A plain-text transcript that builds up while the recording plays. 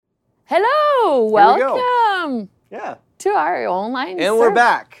Hello, Here we go. welcome Yeah. to our online And we're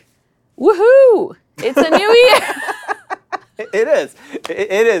back. Woohoo! It's a new year. It is.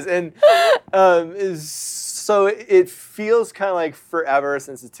 It is. And so it feels kind of like forever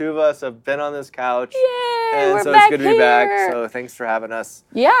since the two of us have been on this couch. Yay! And we're so back it's good to be back. here. So thanks for having us.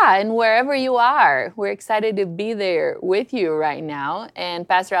 Yeah, and wherever you are, we're excited to be there with you right now. And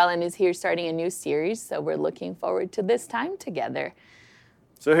Pastor Allen is here starting a new series, so we're looking forward to this time together.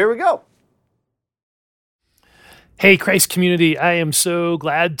 So here we go. Hey, Christ community, I am so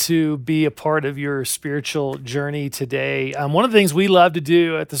glad to be a part of your spiritual journey today. One of the things we love to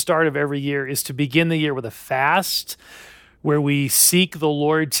do at the start of every year is to begin the year with a fast where we seek the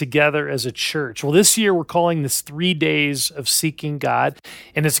Lord together as a church. Well, this year we're calling this 3 days of seeking God,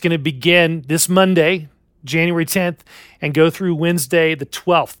 and it's going to begin this Monday, January 10th, and go through Wednesday, the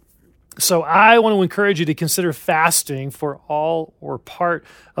 12th. So I want to encourage you to consider fasting for all or part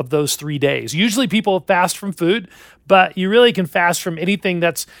of those 3 days. Usually people fast from food, but you really can fast from anything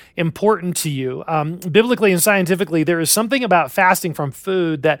that's important to you. Biblically and scientifically, there is something about fasting from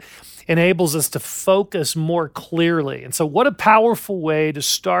food that enables us to focus more clearly. And so what a powerful way to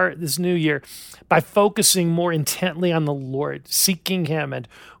start this new year by focusing more intently on the Lord, seeking Him and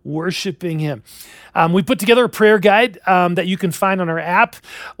worshiping Him. We put together a prayer guide that you can find on our app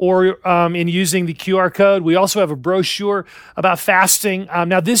or in using the QR code. We also have a brochure about fasting.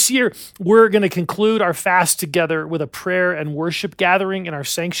 Now this year, we're going to conclude our fast together with a prayer and worship gathering in our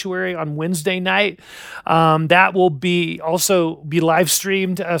sanctuary on Wednesday night. That will also be live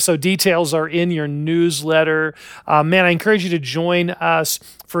streamed. So details are in your newsletter. Man, I encourage you to join us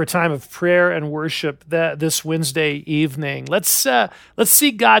for a time of prayer and worship this Wednesday evening. Let's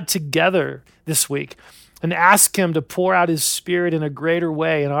seek God together this week and ask Him to pour out His Spirit in a greater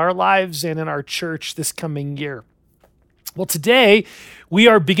way in our lives and in our church this coming year. Well, today we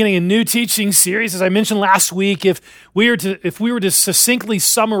are beginning a new teaching series. As I mentioned last week, if we were to succinctly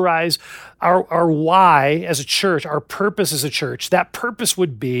summarize our why as a church, our purpose as a church, that purpose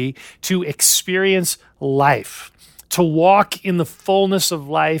would be to experience life, to walk in the fullness of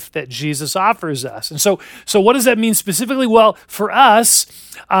life that Jesus offers us. And so what does that mean specifically? Well, for us,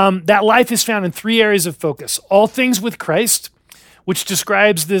 that life is found in 3 areas of focus. All things with Christ, which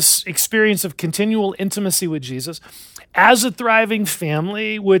describes this experience of continual intimacy with Jesus. As a thriving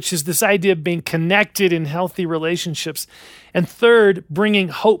family, which is this idea of being connected in healthy relationships. And third, bringing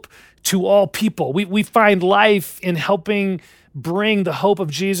hope to all people. We find life in helping bring the hope of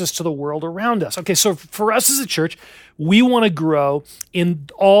Jesus to the world around us. Okay, so for us as a church, we want to grow in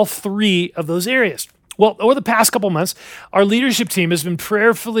all 3 of those areas. Well, over the past couple months, our leadership team has been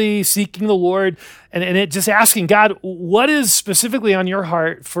prayerfully seeking the Lord and just asking, God, what is specifically on your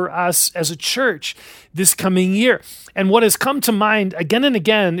heart for us as a church this coming year? And what has come to mind again and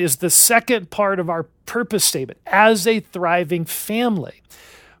again is the second part of our purpose statement, as a thriving family.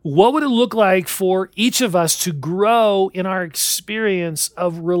 What would it look like for each of us to grow in our experience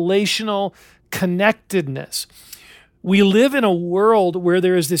of relational connectedness? We live in a world where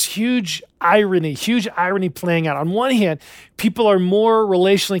there is this huge irony playing out. On one hand, people are more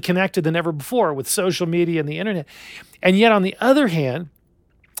relationally connected than ever before with social media and the internet. And yet on the other hand,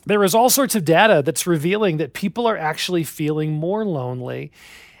 there is all sorts of data that's revealing that people are actually feeling more lonely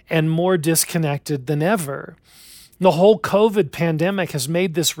and more disconnected than ever. The whole COVID pandemic has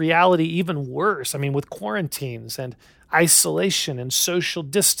made this reality even worse. I mean, with quarantines and isolation and social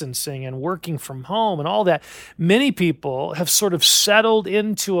distancing and working from home and all that, many people have sort of settled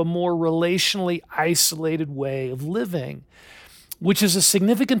into a more relationally isolated way of living, which is a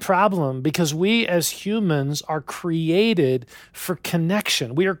significant problem because we as humans are created for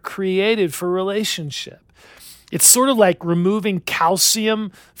connection. We are created for relationship. It's sort of like removing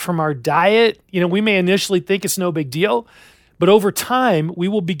calcium from our diet. We may initially think it's no big deal, but over time, we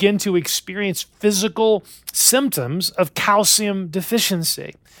will begin to experience physical symptoms of calcium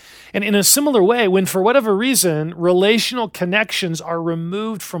deficiency. And in a similar way, when for whatever reason, relational connections are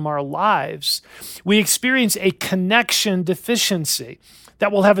removed from our lives, we experience a connection deficiency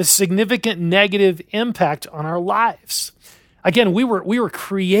that will have a significant negative impact on our lives. Again, we were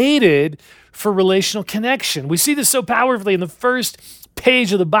created for relational connection. We see this so powerfully in the first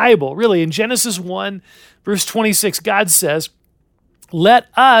page of the Bible. Really, in Genesis 1, verse 26, God says, "Let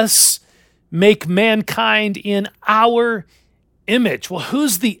us make mankind in our image." Well,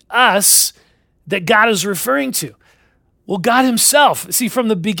 who's the us that God is referring to? Well, God Himself. See, from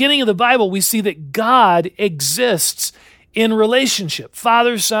the beginning of the Bible, we see that God exists in relationship,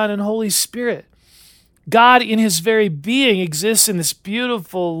 Father, Son, and Holy Spirit. God in His very being exists in this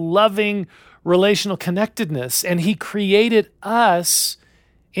beautiful, loving, relational connectedness, and He created us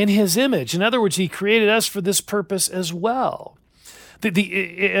in his image. In other words, he created us for this purpose as well.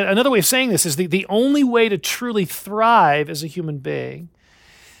 Another way of saying this is the only way to truly thrive as a human being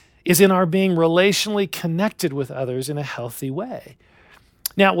is in our being relationally connected with others in a healthy way.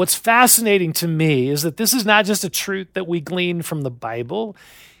 Now, what's fascinating to me is that this is not just a truth that we glean from the Bible.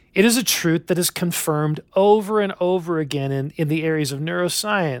 It is a truth that is confirmed over and over again in the areas of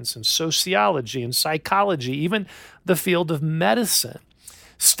neuroscience and sociology and psychology, even the field of medicine.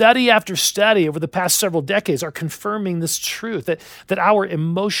 Study after study over the past several decades are confirming this truth, that our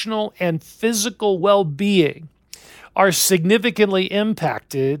emotional and physical well-being are significantly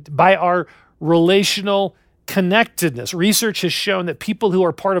impacted by our relational connectedness. Research has shown that people who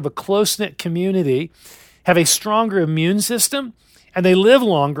are part of a close-knit community have a stronger immune system, and they live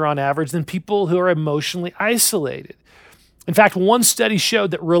longer on average than people who are emotionally isolated. In fact, one study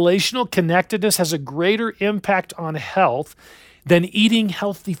showed that relational connectedness has a greater impact on health than eating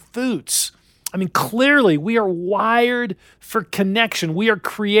healthy foods. I mean, clearly, we are wired for connection. We are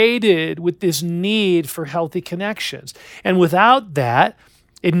created with this need for healthy connections. And without that,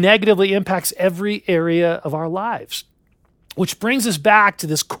 it negatively impacts every area of our lives. Which brings us back to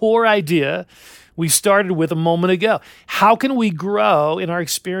this core idea we started with a moment ago. How can we grow in our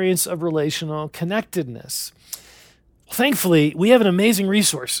experience of relational connectedness? Well, thankfully, we have an amazing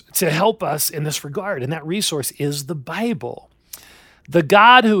resource to help us in this regard, and that resource is the Bible. The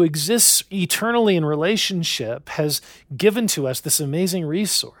God who exists eternally in relationship has given to us this amazing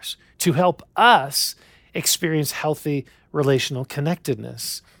resource to help us experience healthy relational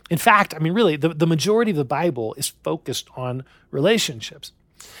connectedness. In fact, I mean, really, the majority of the Bible is focused on relationships.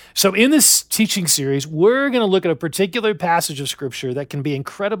 So in this teaching series, we're going to look at a particular passage of Scripture that can be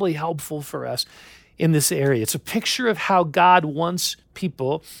incredibly helpful for us in this area. It's a picture of how God wants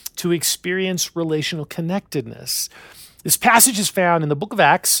people to experience relational connectedness. This passage is found in the book of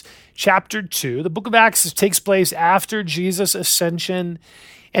Acts, chapter 2. The book of Acts takes place after Jesus' ascension,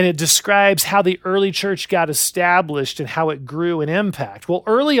 and it describes how the early church got established and how it grew in impact. Well,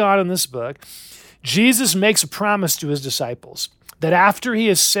 early on in this book, Jesus makes a promise to his disciples that after he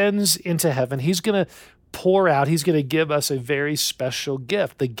ascends into heaven, he's going to he's going to give us a very special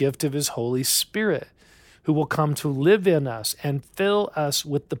gift, the gift of his Holy Spirit, who will come to live in us and fill us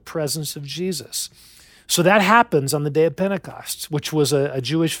with the presence of Jesus. So that happens on the day of Pentecost, which was a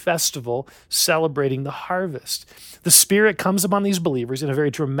Jewish festival celebrating the harvest. The Spirit comes upon these believers in a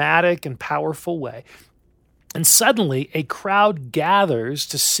very dramatic and powerful way. And suddenly a crowd gathers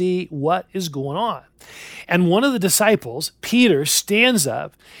to see what is going on. And one of the disciples, Peter, stands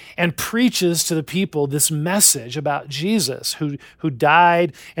up and preaches to the people this message about Jesus, who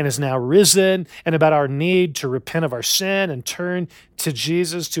died and is now risen, and about our need to repent of our sin and turn to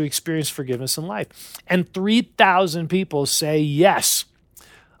Jesus to experience forgiveness and life. And 3,000 people say yes.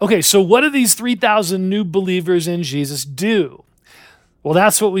 Okay, so what do these 3,000 new believers in Jesus do? Well,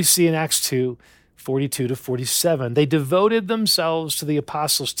 that's what we see in Acts 2, 42 to 47. They devoted themselves to the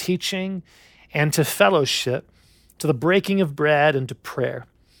apostles' teaching and to fellowship, to the breaking of bread and to prayer.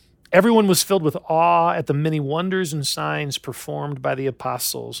 Everyone was filled with awe at the many wonders and signs performed by the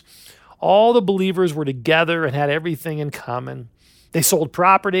apostles. All the believers were together and had everything in common. They sold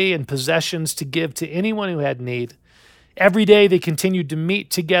property and possessions to give to anyone who had need. Every day they continued to meet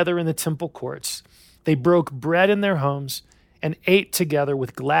together in the temple courts. They broke bread in their homes and ate together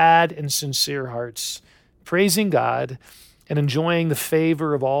with glad and sincere hearts, praising God and enjoying the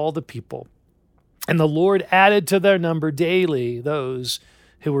favor of all the people. And the Lord added to their number daily those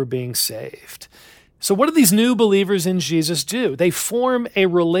who were being saved. So what do these new believers in Jesus do? They form a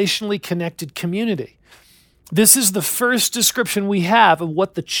relationally connected community. This is the first description we have of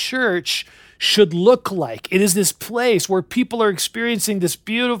what the church should look like. It is this place where people are experiencing this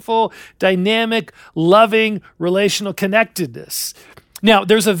beautiful, dynamic, loving, relational connectedness. Now,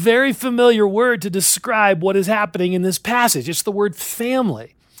 there's a very familiar word to describe what is happening in this passage. It's the word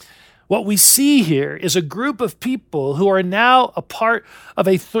family. What we see here is a group of people who are now a part of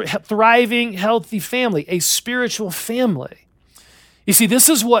a thriving, healthy family, a spiritual family. You see, this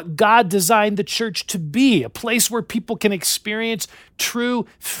is what God designed the church to be, a place where people can experience true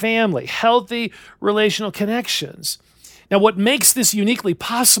family, healthy relational connections. Now, what makes this uniquely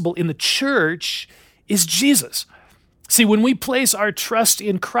possible in the church is Jesus. See, when we place our trust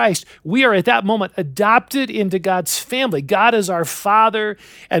in Christ, we are at that moment adopted into God's family. God is our Father,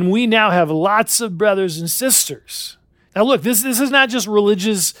 and we now have lots of brothers and sisters. Now look, this is not just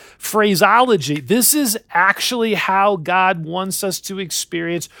religious phraseology. This is actually how God wants us to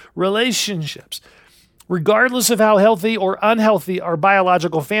experience relationships. Regardless of how healthy or unhealthy our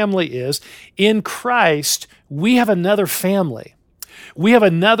biological family is, in Christ, we have another family. we have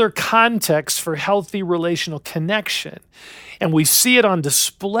another context for healthy relational connection. And we see it on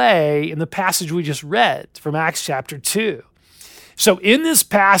display in the passage we just read from Acts chapter 2. So in this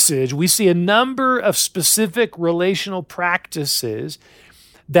passage, we see a number of specific relational practices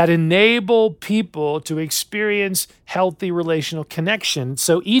that enable people to experience healthy relational connection.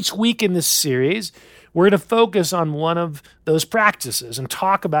 So each week in this series, we're going to focus on one of those practices and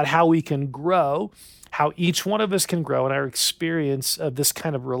talk about how we can grow, how each one of us can grow in our experience of this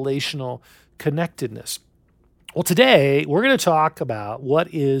kind of relational connectedness. Well, today we're going to talk about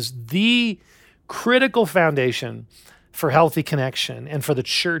what is the critical foundation for healthy connection and for the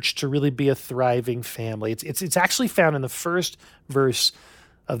church to really be a thriving family. It's actually found in the first verse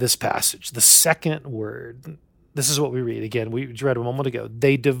of this passage, the second word. This is what we read. Again, we read a moment ago.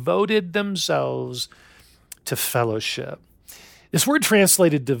 They devoted themselves to fellowship. This word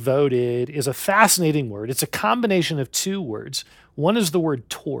translated devoted is a fascinating word. It's a combination of two words. One is the word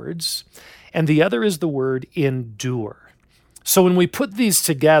towards, and the other is the word endure. So when we put these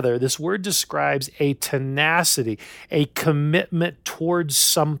together, this word describes a tenacity, a commitment towards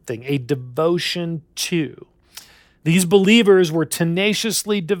something, a devotion to. These believers were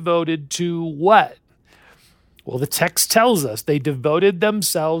tenaciously devoted to what? Well, the text tells us they devoted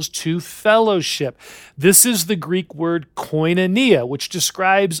themselves to fellowship. This is the Greek word koinonia, which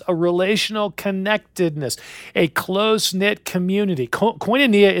describes a relational connectedness, a close-knit community.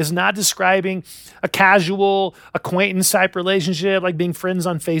 Koinonia is not describing a casual acquaintance-type relationship like being friends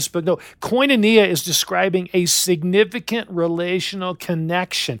on Facebook. No, koinonia is describing a significant relational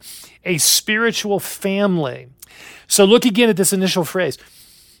connection, a spiritual family. So look again at this initial phrase.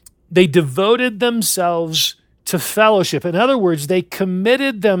 They devoted themselves to fellowship. In other words, they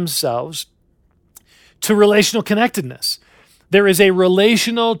committed themselves to relational connectedness. There is a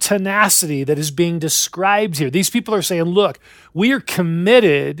relational tenacity that is being described here. These people are saying, look, we are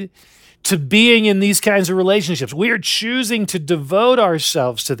committed to being in these kinds of relationships. We are choosing to devote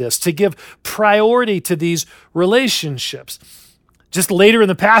ourselves to this, to give priority to these relationships. Just later in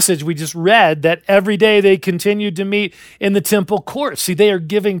the passage, we just read that every day they continued to meet in the temple courts. See, they are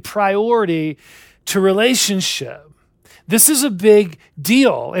giving priority to relationship. This is a big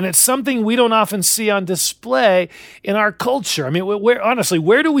deal, and it's something we don't often see on display in our culture. I mean, honestly,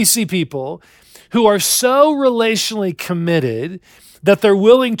 where do we see people who are so relationally committed that they're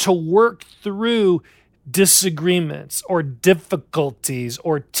willing to work through disagreements or difficulties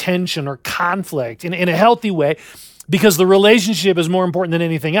or tension or conflict in a healthy way because the relationship is more important than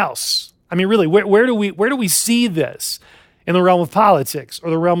anything else? I mean, really, where do we see this? In the realm of politics or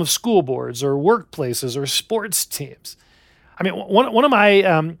the realm of school boards or workplaces or sports teams. I mean, one of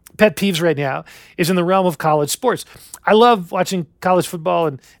my pet peeves right now is in the realm of college sports. I love watching college football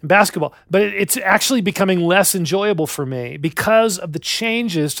and basketball, but it's actually becoming less enjoyable for me because of the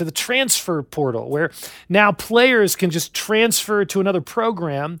changes to the transfer portal, where now players can just transfer to another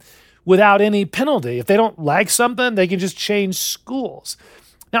program without any penalty. If they don't like something, they can just change schools.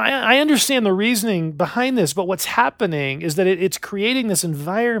 Now, I understand the reasoning behind this, but what's happening is that it's creating this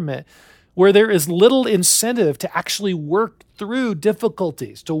environment where there is little incentive to actually work through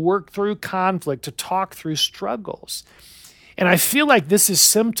difficulties, to work through conflict, to talk through struggles. And I feel like this is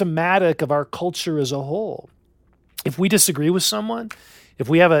symptomatic of our culture as a whole. If we disagree with someone, if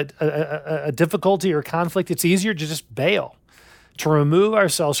we have a difficulty or conflict, it's easier to just bail, to remove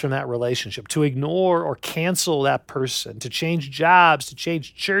ourselves from that relationship, to ignore or cancel that person, to change jobs, to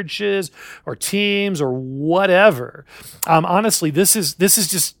change churches or teams or whatever. Honestly, this is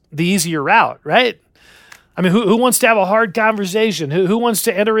just the easier route, right? I mean, who wants to have a hard conversation? Who wants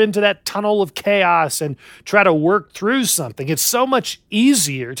to enter into that tunnel of chaos and try to work through something? It's so much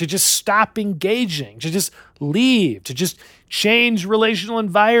easier to just stop engaging, to just leave, to just change relational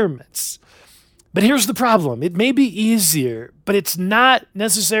environments. But here's the problem. It may be easier, but it's not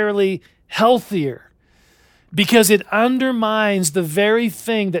necessarily healthier because it undermines the very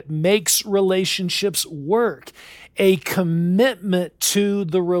thing that makes relationships work, a commitment to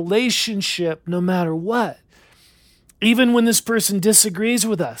the relationship no matter what. Even when this person disagrees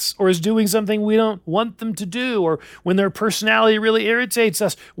with us or is doing something we don't want them to do, or when their personality really irritates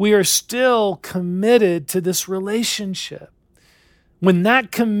us, we are still committed to this relationship. When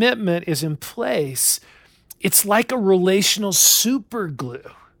that commitment is in place, it's like a relational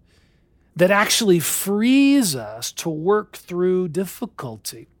superglue that actually frees us to work through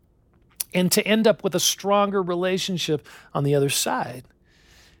difficulty and to end up with a stronger relationship on the other side.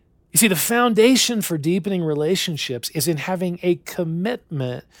 You see, the foundation for deepening relationships is in having a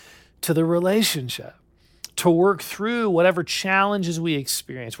commitment to the relationship, to work through whatever challenges we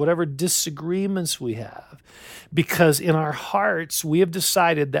experience, whatever disagreements we have, because in our hearts, we have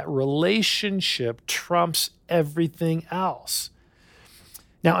decided that relationship trumps everything else.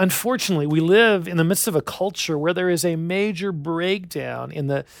 Now, unfortunately, we live in the midst of a culture where there is a major breakdown in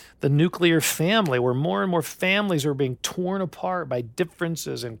the nuclear family, where more and more families are being torn apart by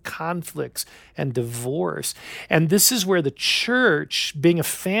differences and conflicts and divorce. And this is where the church, being a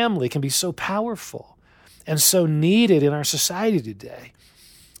family, can be so powerful and so needed in our society today.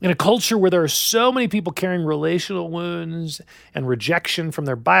 In a culture where there are so many people carrying relational wounds and rejection from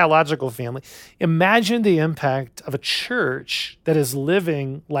their biological family, imagine the impact of a church that is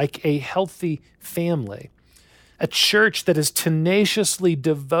living like a healthy family, a church that is tenaciously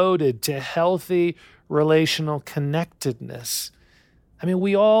devoted to healthy relational connectedness. I mean,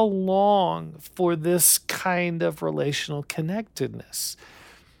 we all long for this kind of relational connectedness.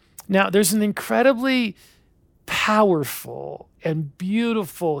 Now, there's an incredibly powerful and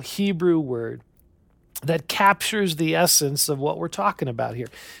beautiful Hebrew word that captures the essence of what we're talking about here.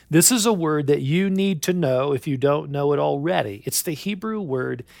 This is a word that you need to know if you don't know it already. It's the Hebrew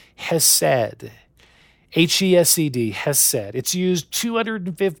word hesed, H-E-S-E-D, hesed. It's used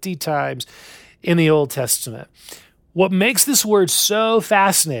 250 times in the Old Testament. What makes this word so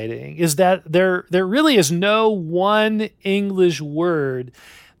fascinating is that there really is no one English word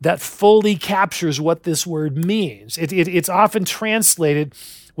that fully captures what this word means. It's often translated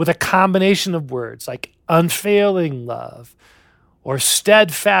with a combination of words like unfailing love, or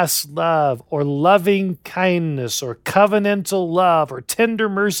steadfast love, or loving kindness, or covenantal love, or tender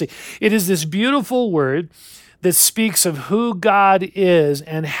mercy. It is this beautiful word that speaks of who God is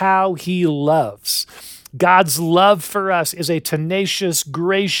and how he loves. God's love for us is a tenacious,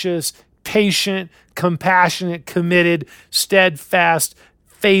 gracious, patient, compassionate, committed, steadfast,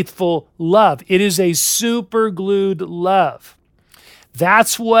 faithful love. It is a superglued love.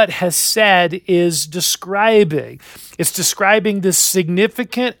 That's what hesed is describing. It's describing this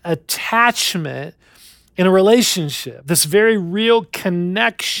significant attachment in a relationship, this very real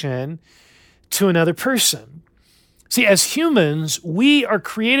connection to another person. See, as humans, we are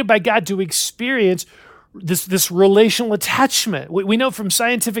created by God to experience this relational attachment. We know from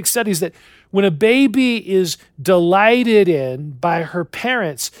scientific studies that when a baby is delighted in by her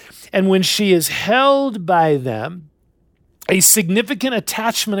parents, and when she is held by them, a significant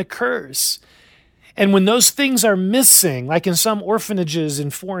attachment occurs. And when those things are missing, like in some orphanages in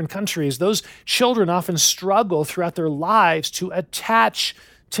foreign countries, those children often struggle throughout their lives to attach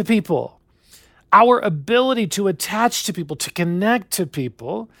to people. Our ability to attach to people, to connect to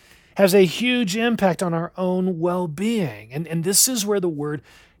people, has a huge impact on our own well-being. And this is where the word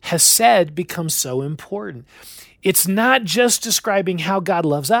hesed becomes so important. It's not just describing how God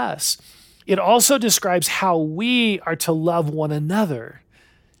loves us. It also describes how we are to love one another.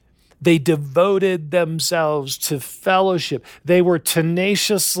 They devoted themselves to fellowship. They were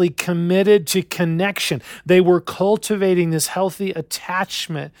tenaciously committed to connection. They were cultivating this healthy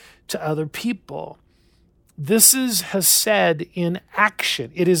attachment to other people. This is hesed in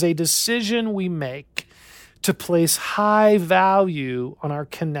action. It is a decision we make to place high value on our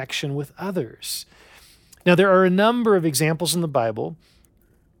connection with others. Now, there are a number of examples in the Bible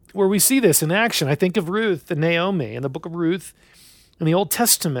where we see this in action. I think of Ruth and Naomi in the book of Ruth in the Old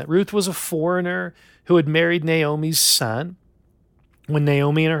Testament. Ruth was a foreigner who had married Naomi's son when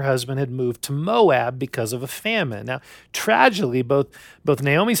Naomi and her husband had moved to Moab because of a famine. Now, tragically, both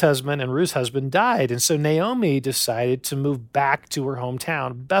Naomi's husband and Ruth's husband died, and so Naomi decided to move back to her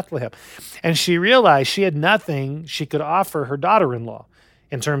hometown, Bethlehem. And she realized she had nothing she could offer her daughter-in-law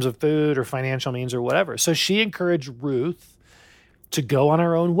in terms of food or financial means or whatever. So she encouraged Ruth to go on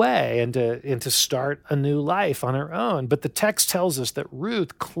her own way and to start a new life on her own. But the text tells us that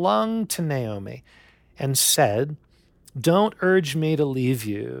Ruth clung to Naomi and said, "Don't urge me to leave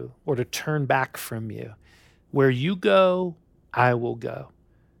you or to turn back from you. Where you go, I will go.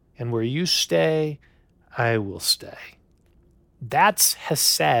 And where you stay, I will stay." That's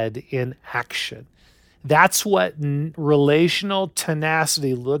hesed in action. That's what relational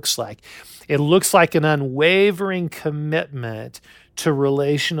tenacity looks like. It looks like an unwavering commitment to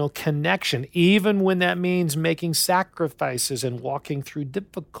relational connection, even when that means making sacrifices and walking through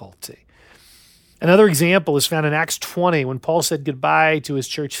difficulty. Another example is found in Acts 20 when Paul said goodbye to his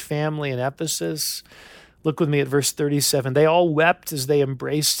church family in Ephesus. Look with me at verse 37. They all wept as they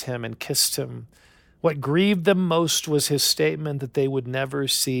embraced him and kissed him. What grieved them most was his statement that they would never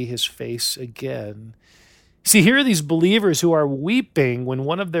see his face again. See, here are these believers who are weeping when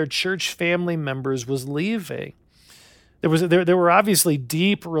one of their church family members was leaving. There were obviously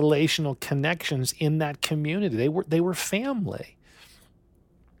deep relational connections in that community. They were family.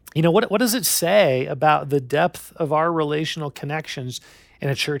 You know, what does it say about the depth of our relational connections in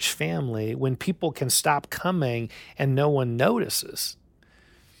a church family when people can stop coming and no one notices?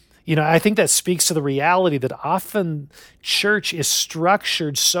 You know, I think that speaks to the reality that often church is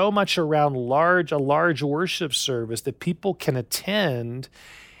structured so much around a large worship service that people can attend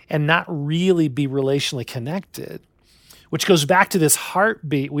and not really be relationally connected, which goes back to this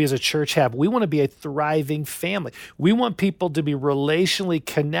heartbeat we as a church have. We want to be a thriving family. We want people to be relationally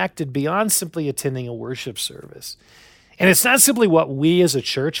connected beyond simply attending a worship service. And it's not simply what we as a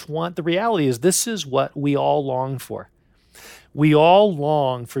church want. The reality is this is what we all long for. We all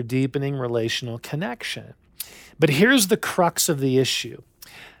long for deepening relational connection. But here's the crux of the issue.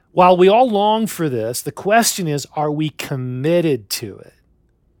 While we all long for this, the question is, are we committed to it?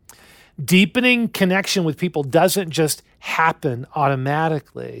 Deepening connection with people doesn't just happen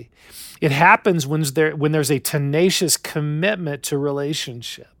automatically. It happens when there's a tenacious commitment to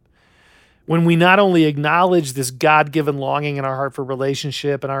relationship. When we not only acknowledge this God-given longing in our heart for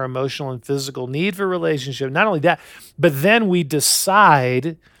relationship and our emotional and physical need for relationship, not only that, but then we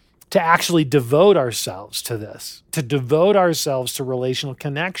decide to actually devote ourselves to this, to devote ourselves to relational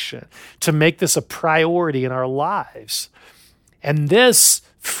connection, to make this a priority in our lives. And this,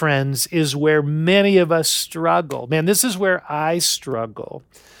 friends, is where many of us struggle. Man, this is where I struggle.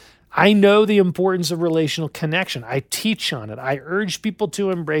 I know the importance of relational connection. I teach on it. I urge people to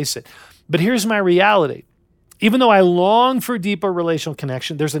embrace it. But here's my reality. Even though I long for deeper relational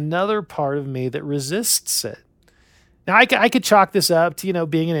connection, there's another part of me that resists it. Now, I could chalk this up to,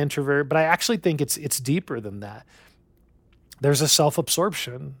 being an introvert, but I actually think it's deeper than that. There's a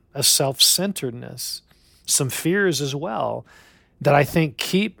self-absorption, a self-centeredness, some fears as well that I think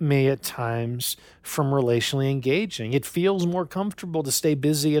keep me at times from relationally engaging. It feels more comfortable to stay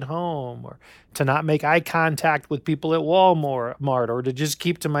busy at home or to not make eye contact with people at Walmart or to just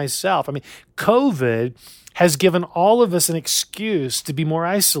keep to myself. I mean, COVID has given all of us an excuse to be more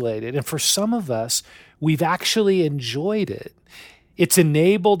isolated. And for some of us, we've actually enjoyed it. It's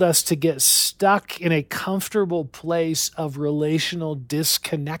enabled us to get stuck in a comfortable place of relational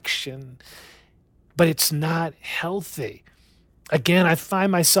disconnection, but it's not healthy. Again, I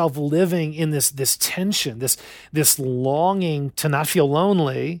find myself living in this tension, this longing to not feel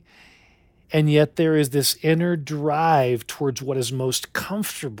lonely, and yet there is this inner drive towards what is most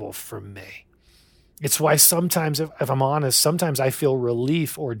comfortable for me. It's why sometimes, if I'm honest, sometimes I feel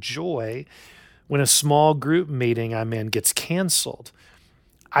relief or joy when a small group meeting I'm in gets canceled.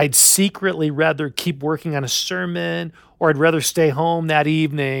 I'd secretly rather keep working on a sermon, or I'd rather stay home that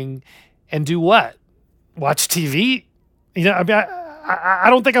evening and do what? Watch TV? I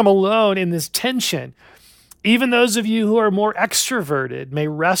don't think I'm alone in this tension. Even those of you who are more extroverted may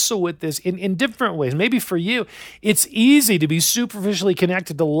wrestle with this in different ways. Maybe for you, it's easy to be superficially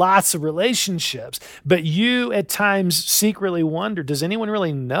connected to lots of relationships, but you at times secretly wonder, does anyone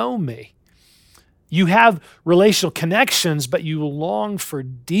really know me? You have relational connections, but you long for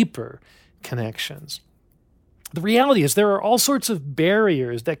deeper connections. The reality is there are all sorts of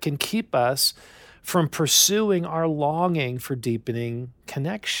barriers that can keep us from pursuing our longing for deepening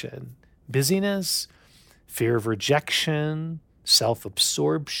connection. Busyness, fear of rejection,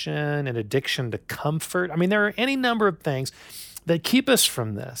 self-absorption, and addiction to comfort. I mean, there are any number of things that keep us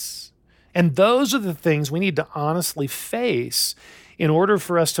from this. And those are the things we need to honestly face in order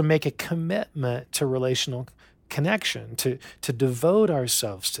for us to make a commitment to relational connection, to devote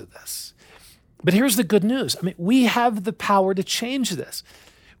ourselves to this. But here's the good news. I mean, we have the power to change this.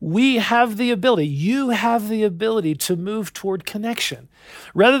 We have the ability, you have the ability to move toward connection.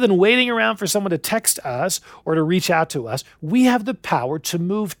 Rather than waiting around for someone to text us or to reach out to us, we have the power to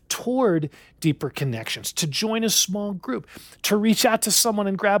move toward deeper connections, to join a small group, to reach out to someone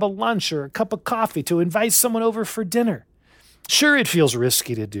and grab a lunch or a cup of coffee, to invite someone over for dinner. Sure, it feels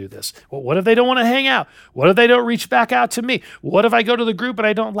risky to do this. Well, what if they don't want to hang out? What if they don't reach back out to me? What if I go to the group and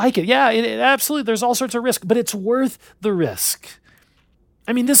I don't like it? Yeah, absolutely, there's all sorts of risk, but it's worth the risk.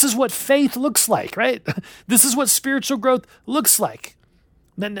 I mean, this is what faith looks like, right? This is what spiritual growth looks like.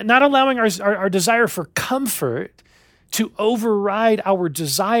 Not allowing our desire for comfort to override our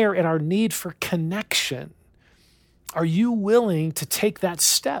desire and our need for connection. Are you willing to take that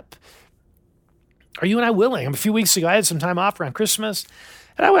step? Are you and I willing? A few weeks ago, I had some time off around Christmas,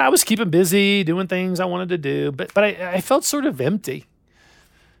 and I was keeping busy doing things I wanted to do, but I felt sort of empty.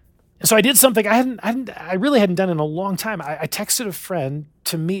 And so I did something I really hadn't done in a long time. I texted a friend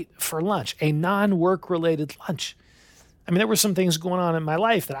to meet for lunch, a non-work related lunch. I mean, there were some things going on in my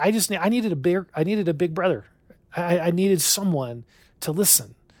life that I needed a big brother. I needed someone to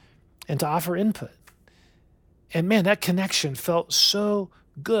listen and to offer input. And man, that connection felt so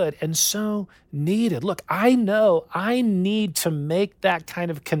good and so needed. Look, I know I need to make that kind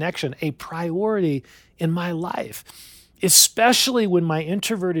of connection a priority in my life, especially when my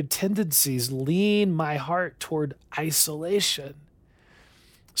introverted tendencies lean my heart toward isolation.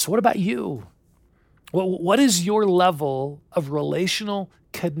 So what about you? What is your level of relational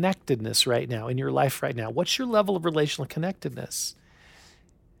connectedness right now in your life right now? What's your level of relational connectedness?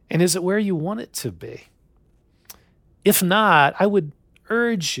 And is it where you want it to be? If not, I would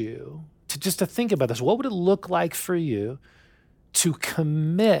urge you to think about this. What would it look like for you to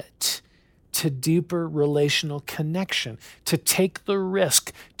commit to deeper relational connection, to take the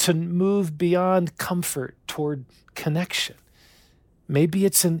risk, to move beyond comfort toward connection? Maybe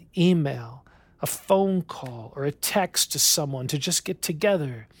it's an email, a phone call, or a text to someone to just get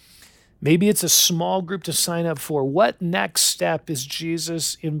together. Maybe it's a small group to sign up for. What next step is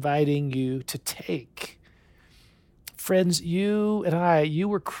Jesus inviting you to take? Friends, you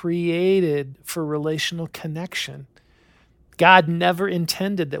were created for relational connection. God never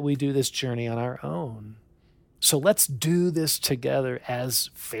intended that we do this journey on our own. So let's do this together as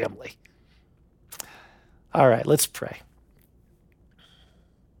family. All right, let's pray.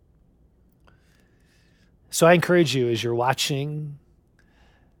 So I encourage you as you're watching,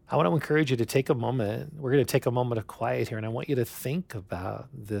 I want to encourage you to take a moment. We're going to take a moment of quiet here, and I want you to think about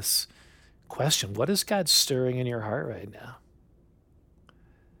this question. What is God stirring in your heart right now?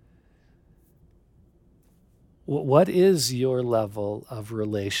 What is your level of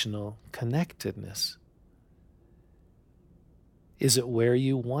relational connectedness? Is it where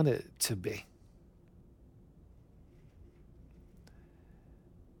you want it to be?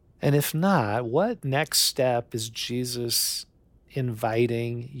 And if not, what next step is Jesus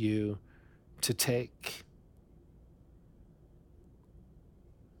inviting you to take?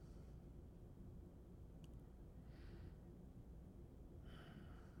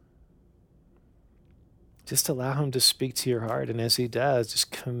 Just allow him to speak to your heart. And as he does, just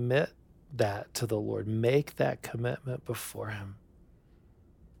commit that to the Lord. Make that commitment before him.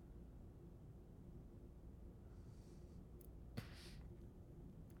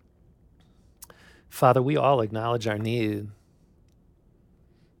 Father, we all acknowledge our need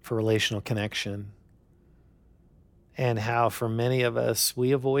for relational connection and how for many of us,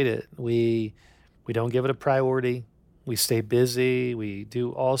 we avoid it. We don't give it a priority. We stay busy. We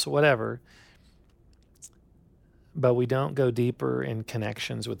do also whatever. But we don't go deeper in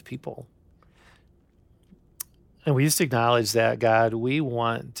connections with people. And we just acknowledge that, God, we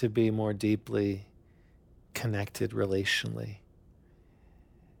want to be more deeply connected relationally.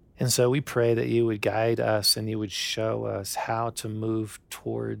 And so we pray that you would guide us and you would show us how to move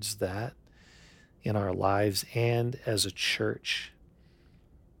towards that in our lives and as a church,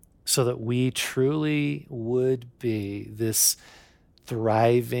 so that we truly would be this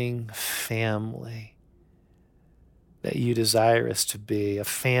thriving family that you desire us to be, a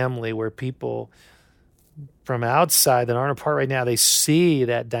family where people from outside that aren't a part right now, they see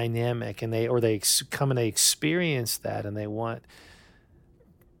that dynamic and they come and they experience that and they want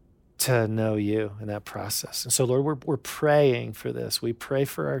to know you in that process. And so, Lord, we're praying for this. We pray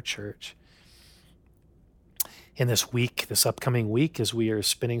for our church in this week, this upcoming week, as we are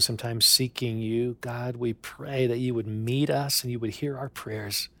spending some time seeking you. God, we pray that you would meet us and you would hear our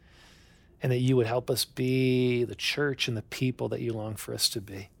prayers and that you would help us be the church and the people that you long for us to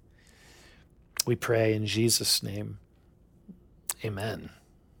be. We pray in Jesus' name. Amen.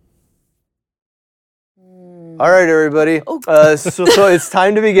 All right, everybody. So it's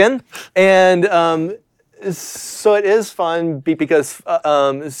time to begin. And so it is fun because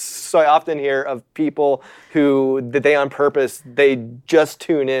so I often hear of people who, that they on purpose, they just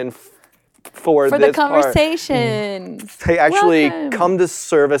tune in for the this conversation. They actually Welcome. come to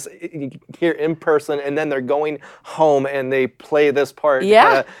service here in person, and then they're going home and they play this part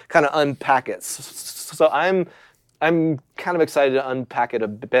Yeah. to kind of unpack it. So I'm kind of excited to unpack it a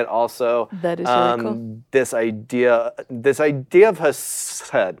bit also. That is really cool. This idea of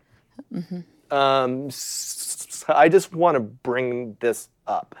Hesed. So I just want to bring this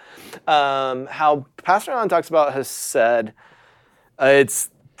up. How Pastor Alan talks about Hesed, it's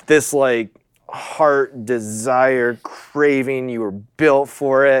this like heart desire, craving. You were built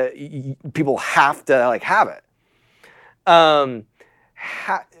for it. People have to like have it. I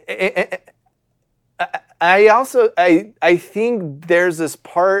think there's this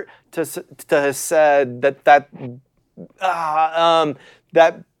part to Hesed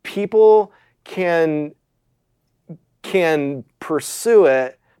that people can pursue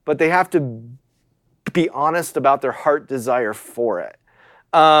it, but they have to be honest about their heart desire for it.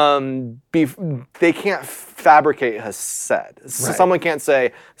 They can't fabricate hesed. So Right. someone can't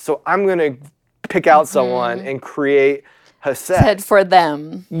say, so I'm going to pick out someone and create hesed. Said for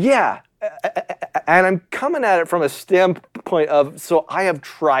them. Yeah. And I'm coming at it from a standpoint of, so I have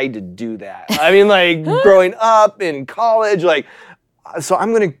tried to do that. I mean, like growing up in college, like, so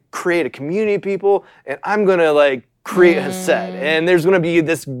I'm going to create a community of people and I'm going to like create hesed. And there's going to be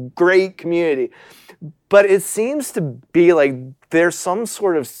this great community. But it seems to be like there's some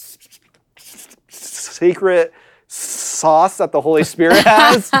sort of secret sauce that the Holy Spirit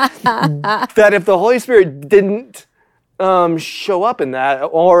has that if the Holy Spirit didn't show up in that,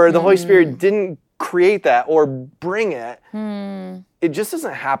 or the Holy Spirit didn't create that or bring it, it just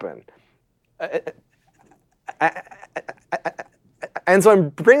doesn't happen. And so I'm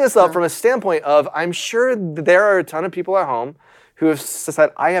bringing this up from a standpoint of I'm sure there are a ton of people at home who have said,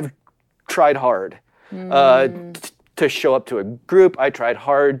 I have tried hard to show up to a group. I tried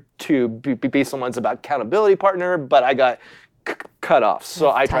hard to be someone's accountability partner, but I got cut off.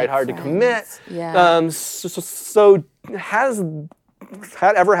 So I tried hard to commit. Yeah. So has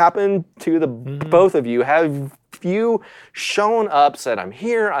that ever happened to the both of you? Have you shown up, said, I'm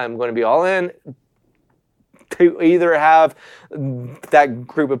here, I'm going to be all in, to either have that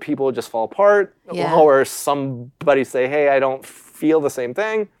group of people just fall apart, or somebody say, hey, I don't feel the same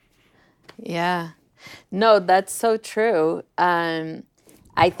thing? Yeah. No, that's so true. I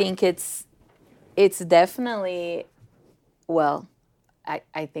think it's definitely, well,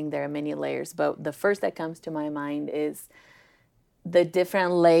 I think there are many layers, but the first that comes to my mind is the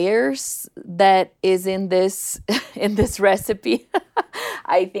different layers that is in this in this recipe.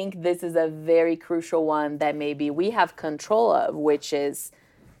 I think this is a very crucial one that maybe we have control of, which is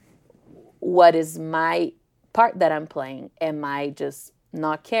what is my part that I'm playing? Am I just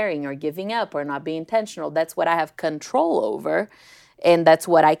not caring or giving up or not being intentional? That's what I have control over, and that's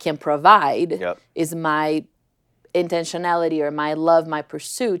what I can provide is my intentionality or my love, my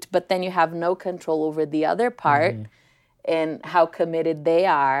pursuit. But then you have no control over the other part and how committed they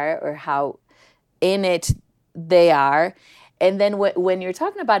are or how in it they are. And then when you're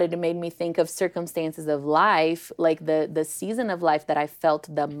talking about it, it made me think of circumstances of life, like the season of life that I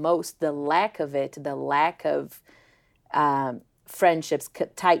felt the most, the lack of it, the lack of friendships,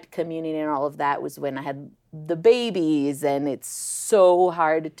 tight community and all of that was when I had the babies, and it's so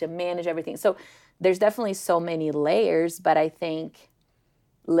hard to manage everything. So there's definitely so many layers, but I think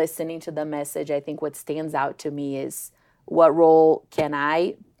listening to the message, I think what stands out to me is what role can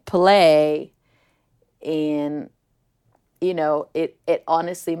I play in, you know, it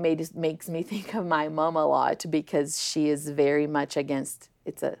honestly makes me think of my mom a lot, because she is very much against,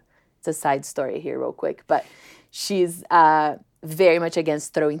 it's a side story here real quick, but she's very much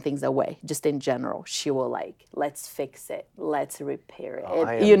against throwing things away, just in general. She will like, let's fix it, let's repair it.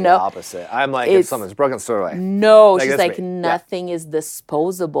 I am the opposite. I'm like, if something's broken, throw it away. No, she's like, nothing is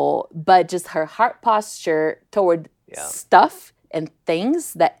disposable, but just her heart posture toward stuff and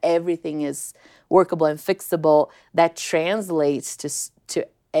things, that everything is workable and fixable, that translates to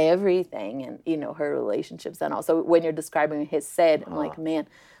everything, and you know, her relationships and all. So when you're describing his said, I'm like, man,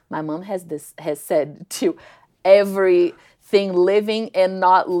 my mom has said to everything living and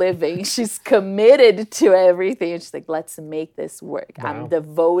not living. She's committed to everything. And she's like, let's make this work. Wow. I'm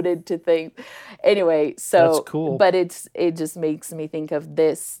devoted to things. Anyway, so that's cool. But it just makes me think of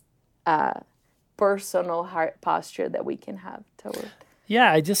this personal heart posture that we can have toward.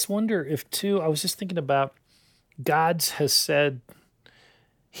 Yeah, I just wonder if too, I was just thinking about God has said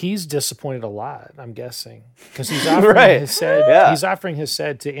he's disappointed a lot, I'm guessing, because he's offering his said. He's offering his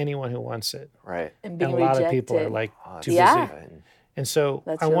said to anyone who wants it. Right. And a lot of people are like too busy. And so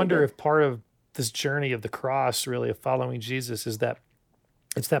I wonder if part of this journey of the cross, really, of following Jesus, is that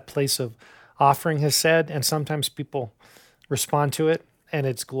it's that place of offering his said, and sometimes people respond to it and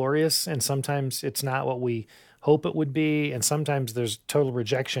it's glorious, and sometimes it's not what we hope it would be, and sometimes there's total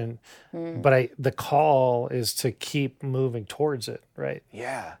rejection. But the call is to keep moving towards it, right?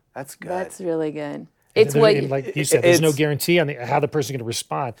 Yeah, that's good. That's really good. It's what, like you said, there's no guarantee on how the person's going to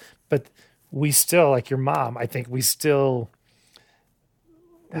respond, but we still, like your mom, I think we still,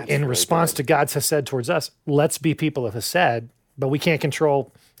 in response to God's hesed towards us, let's be people of hesed, but we can't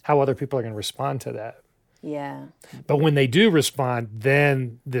control how other people are going to respond to that. Yeah. But when they do respond,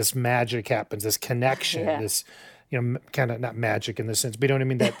 then this magic happens, this connection, this, you know, kind of not magic in the sense, but you know what I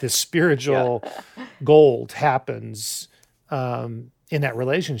mean? That this spiritual gold happens in that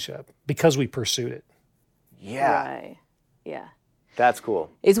relationship because we pursued it. Yeah. Right. Yeah. That's cool.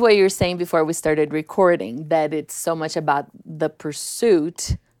 It's what you were saying before we started recording, that it's so much about the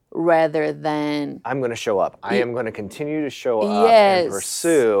pursuit rather than I'm going to show up. I am going to continue to show up Yes. and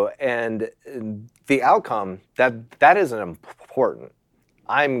pursue, and the outcome that isn't important.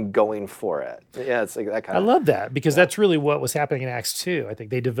 I'm going for it. Yeah, it's like that kind I of. love that because that's really what was happening in Acts 2. I think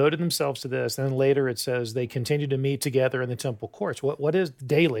they devoted themselves to this. And then later it says they continued to meet together in the temple courts. What is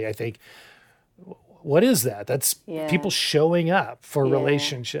daily, I think, what is that? That's Yeah. people showing up for Yeah.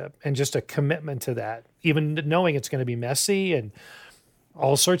 relationship and just a commitment to that, even knowing it's going to be messy and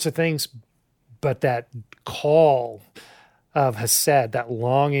all sorts of things. But that call of Hesed, that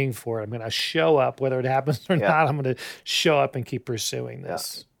longing for it, I'm going to show up, whether it happens or Yeah. not, I'm going to show up and keep pursuing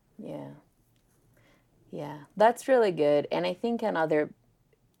this. Yeah. Yeah, that's really good. And I think another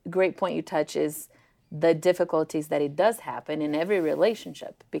great point you touch is the difficulties that it does happen in every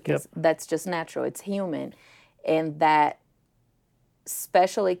relationship, because that's just natural, it's human. And that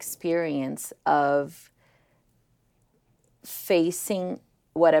special experience of facing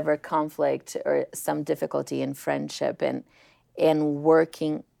whatever conflict or some difficulty in friendship and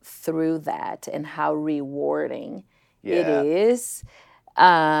working through that, and how rewarding it Yeah. is,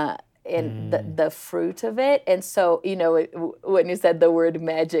 and the fruit of it. And so, when you said the word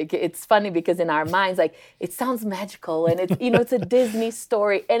magic, it's funny because in our minds, like, it sounds magical and it's, it's a Disney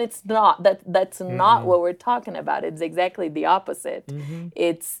story, and it's not. That's not what we're talking about. It's exactly the opposite.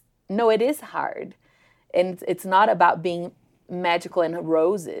 It is hard, and it's not about being magical and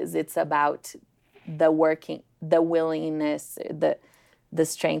roses. It's about the willingness, the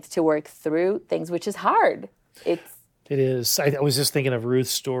strength to work through things, which is hard. It is. I was just thinking of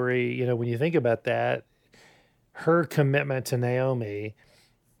Ruth's story. When you think about that, her commitment to Naomi,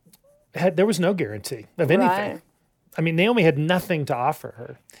 there was no guarantee of anything. Right. I mean, Naomi had nothing to offer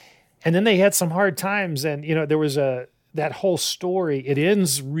her. And then they had some hard times. And, there was that whole story, it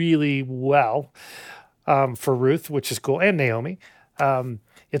ends really well for Ruth, which is cool, and Naomi.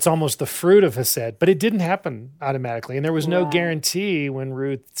 It's almost the fruit of Hesed, but it didn't happen automatically. And there was no guarantee when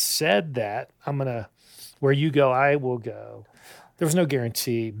Ruth said that, where you go, I will go. There was no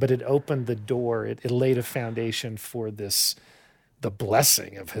guarantee, but it opened the door. It laid a foundation for the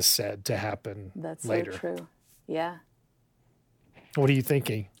blessing of Hesed to happen later. So true. Yeah. What are you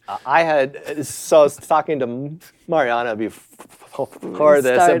thinking? I was talking to Mariana before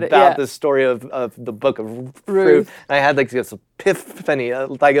this about the story of the book of Ruth. And I had like this epiphany.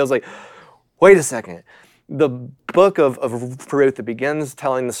 Like, I was like, wait a second. The book of Ruth, it begins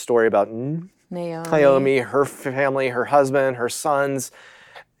telling the story about Naomi, her family, her husband, her sons.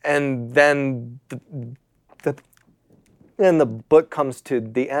 And then the book comes to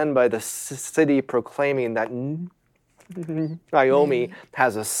the end by the city proclaiming that Naomi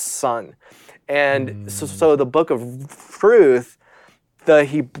has a son. And so the book of Ruth, the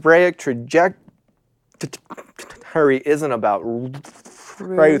Hebraic trajectory isn't about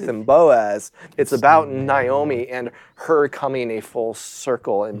Ruth and Boaz. It's about Naomi and her coming a full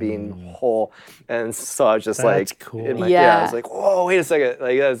circle and being whole. And so I was just That's like, cool. I was like, whoa, wait a second.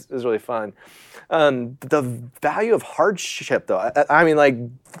 Like, that was really fun. The value of hardship, though, I mean, like,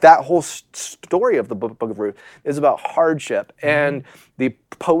 that whole story of the book of Ruth is about hardship and the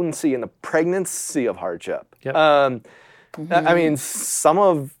potency and the pregnancy of hardship. Yep. I mean, some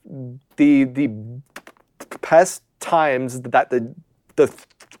of the best times that the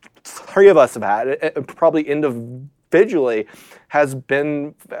three of us have had, probably individually, has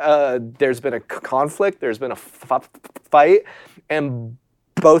been there's been a conflict, there's been a fight, and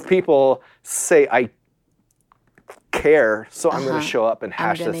both people say, I care, so I'm going to show up and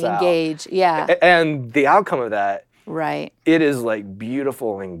hash this out. I'm going to engage, yeah. And the outcome of that, right, it is like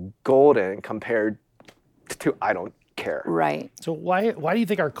beautiful and golden compared to I don't care. Right. So why do you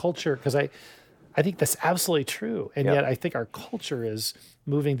think our culture, because I think that's absolutely true, and yet I think our culture is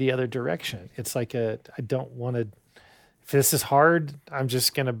moving the other direction. It's like I don't want to, if this is hard, I'm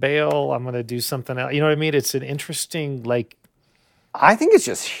just going to bail, I'm going to do something else. You know what I mean? It's an interesting, like, I think it's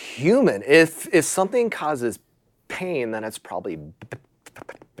just human. If something causes pain, then it's probably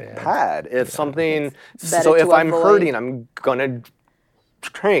bad. If something, so if I'm hurting, I'm gonna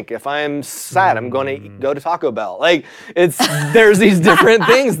drink. If I'm sad, I'm gonna go to Taco Bell. Like, there's these different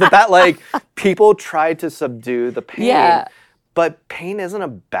things that like people try to subdue the pain. Yeah. But pain isn't a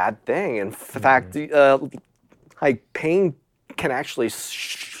bad thing. In fact, like, pain can actually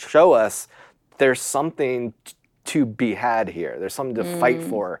show us there's something to be had here. There's something to fight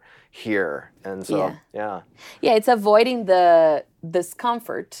for here. And so, yeah, it's avoiding the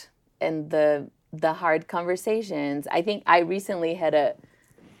discomfort and the hard conversations. I think I recently had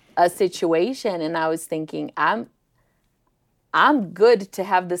a situation, and I was thinking, I'm good to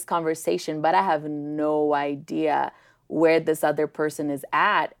have this conversation, but I have no idea where this other person is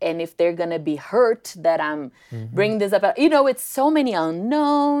at, and if they're gonna be hurt that I'm bringing this up. It's so many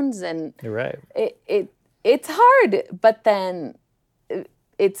unknowns, and You're right. It's hard, but then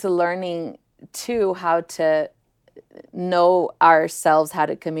it's learning too how to know ourselves, how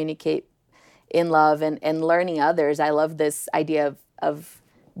to communicate in love, and learning others. I love this idea of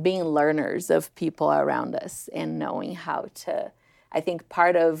being learners of people around us and knowing how to. I think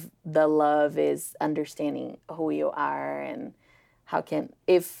part of the love is understanding who you are, and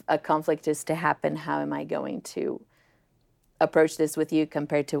if a conflict is to happen, how am I going to approach this with you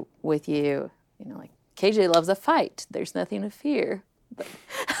compared to with you? Like KJ loves a fight. There's nothing to fear.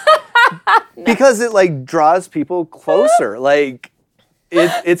 Because it like draws people closer. Like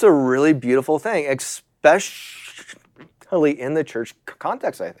it's a really beautiful thing, especially in the church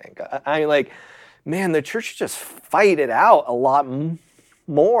context, I think. I mean, like, man, the church just fight it out a lot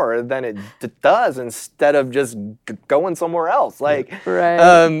more than it does, instead of just going somewhere else. Like, right.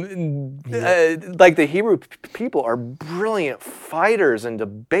 Like the Hebrew people are brilliant fighters and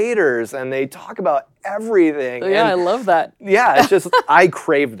debaters, and they talk about everything. Yeah, I love that. Yeah, it's just, I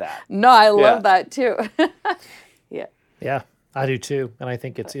crave that. No, I love that too. Yeah. Yeah, I do too. And I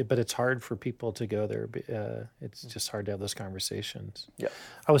think but it's hard for people to go there. It's just hard to have those conversations. Yeah.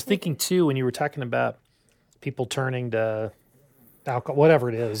 I was thinking too, when you were talking about people turning to alcohol, whatever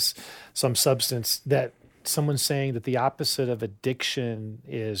it is, some substance, that someone's saying that the opposite of addiction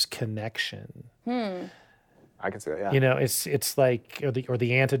is connection. I can see that, yeah. It's like, or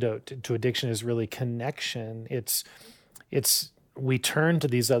the antidote to addiction is really connection. It's we turn to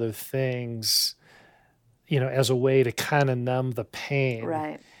these other things, as a way to kind of numb the pain.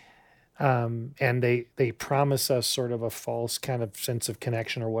 Right. And they promise us sort of a false kind of sense of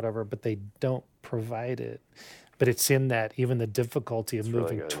connection or whatever, but they don't provide it. But it's in that, even the difficulty of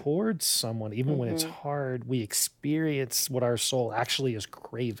moving towards someone, even when it's hard, we experience what our soul actually is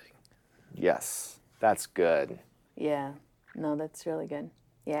craving. Yes, that's good. Yeah, no, that's really good.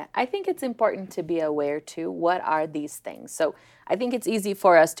 Yeah, I think it's important to be aware too, what are these things? So I think it's easy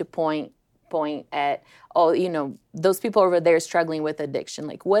for us to point at, those people over there struggling with addiction.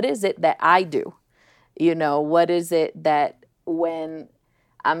 Like, what is it that I do? What is it that when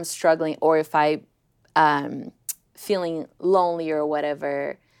I'm struggling, or if I feeling lonely or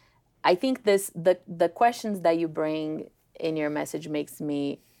whatever, I think the questions that you bring in your message makes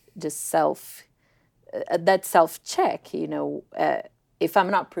me just self-check, if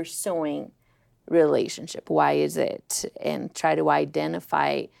I'm not pursuing relationship, why is it? And try to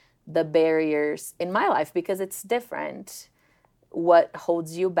identify the barriers in my life, because it's different. What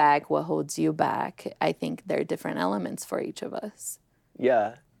holds you back? I think there are different elements for each of us.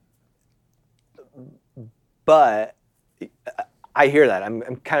 Yeah. But I hear that. I'm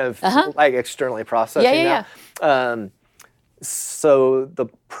kind of like externally processing now. Yeah. So the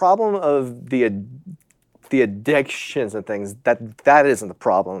problem of the addictions and things, that isn't the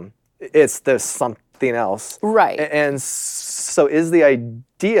problem. It's there's something else. Right. And so is the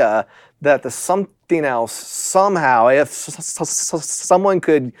idea that the something else somehow, if someone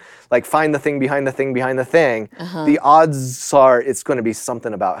could like find the thing behind the thing behind the thing, the odds are it's going to be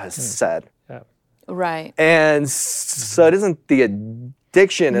something about Hesed. Right. And so it isn't the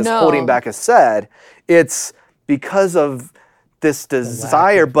addiction is holding back Hesed. It's because of this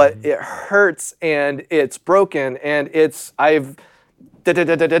desire, but it hurts and it's broken and it's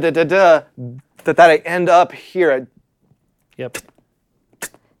that I end up here at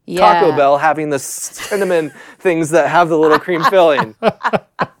Taco Bell having the cinnamon things that have the little cream filling.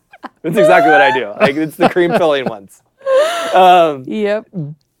 That's exactly what I do. Like, it's the cream filling ones. Yep.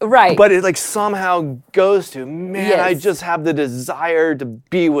 Right. But it like somehow goes to, man, I just have the desire to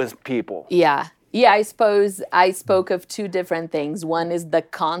be with people. Yeah. Yeah, I suppose I spoke of two different things. One is the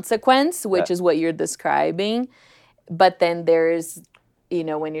consequence, which is what you're describing. But then there's,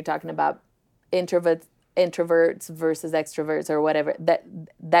 when you're talking about introverts versus extroverts or whatever,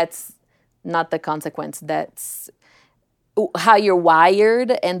 that's not the consequence. That's how you're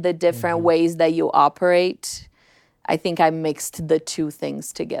wired and the different ways that you operate. I think I mixed the two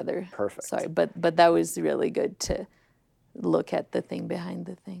things together. Perfect. Sorry, but that was really good to look at the thing behind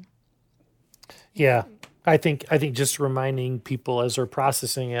the thing. Yeah, I think just reminding people as they're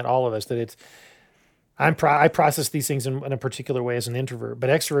processing it, all of us, that it's I process these things in a particular way as an introvert, but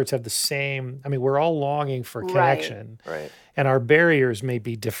extroverts have the same. I mean, we're all longing for connection, right? And our barriers may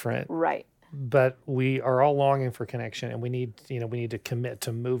be different, right? but we are all longing for connection, and we need to commit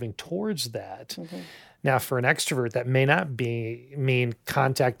to moving towards that. Now, for an extrovert, that may not mean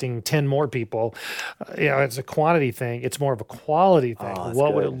contacting 10 more people. It's a quantity thing. It's more of a quality thing. Oh, that's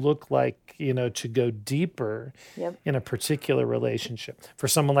what would good. it look like, to go deeper in a particular relationship? For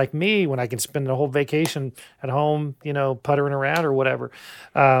someone like me, when I can spend a whole vacation at home, puttering around or whatever,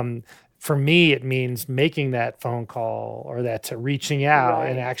 for me, it means making that phone call or reaching out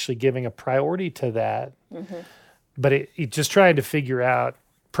and actually giving a priority to that. But it just trying to figure out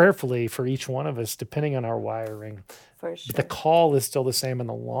prayerfully for each one of us, depending on our wiring. For sure. But the call is still the same and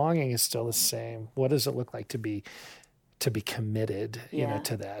the longing is still the same. What does it look like to be committed,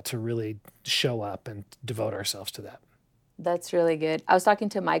 to that, to really show up and devote ourselves to that? That's really good. I was talking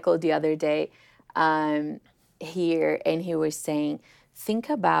to Michael the other day here, and he was saying, think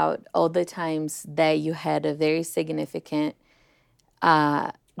about all the times that you had a very significant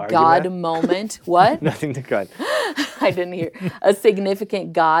God moment. What? Nothing to God. I didn't hear. A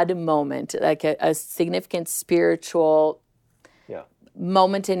significant God moment, like a significant spiritual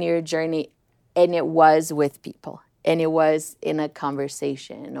moment in your journey, and it was with people, and it was in a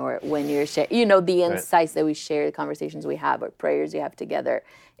conversation, or when you're sharing, the insights that we share, the conversations we have, or prayers you have together,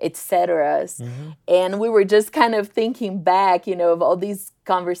 etc. And we were just kind of thinking back, of all these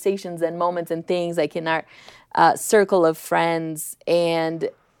conversations and moments and things like in our circle of friends, and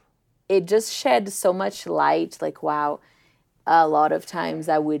it just shed so much light. Like, wow, a lot of times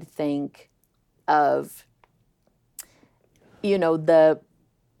I would think of, the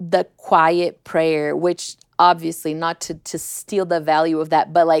quiet prayer, which obviously not to steal the value of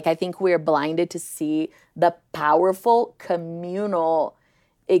that, but like I think we're blinded to see the powerful communal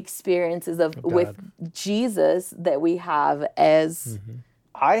experiences with Jesus that we have as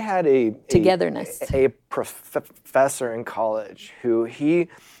I had togetherness. A professor in college who he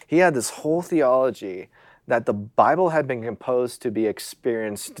had this whole theology that the Bible had been composed to be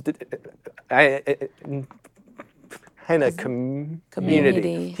experienced in a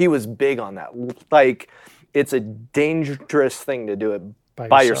community. He was big on that. Like, it's a dangerous thing to do it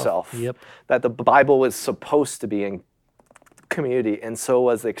by yourself. Yep. That the Bible was supposed to be in community, and so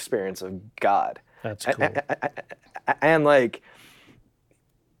was the experience of God. That's cool. And like,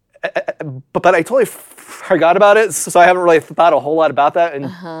 but I totally forgot about it, so I haven't really thought a whole lot about that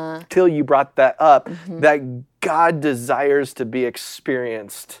until you brought that up, that God desires to be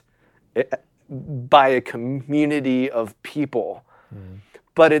experienced by a community of people.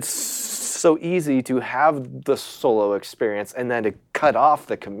 But it's so easy to have the solo experience and then to cut off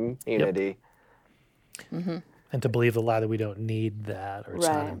the community. And to believe the lie that we don't need that, or it's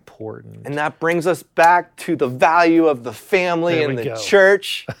not important. And that brings us back to the value of the family and the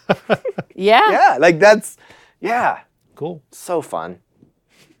church. Yeah, like that's, cool. So fun.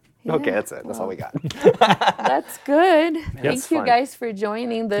 Okay, that's it. That's all we got. That's good. Thank you fun. guys for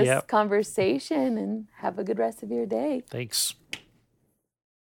joining this conversation, and have a good rest of your day. Thanks.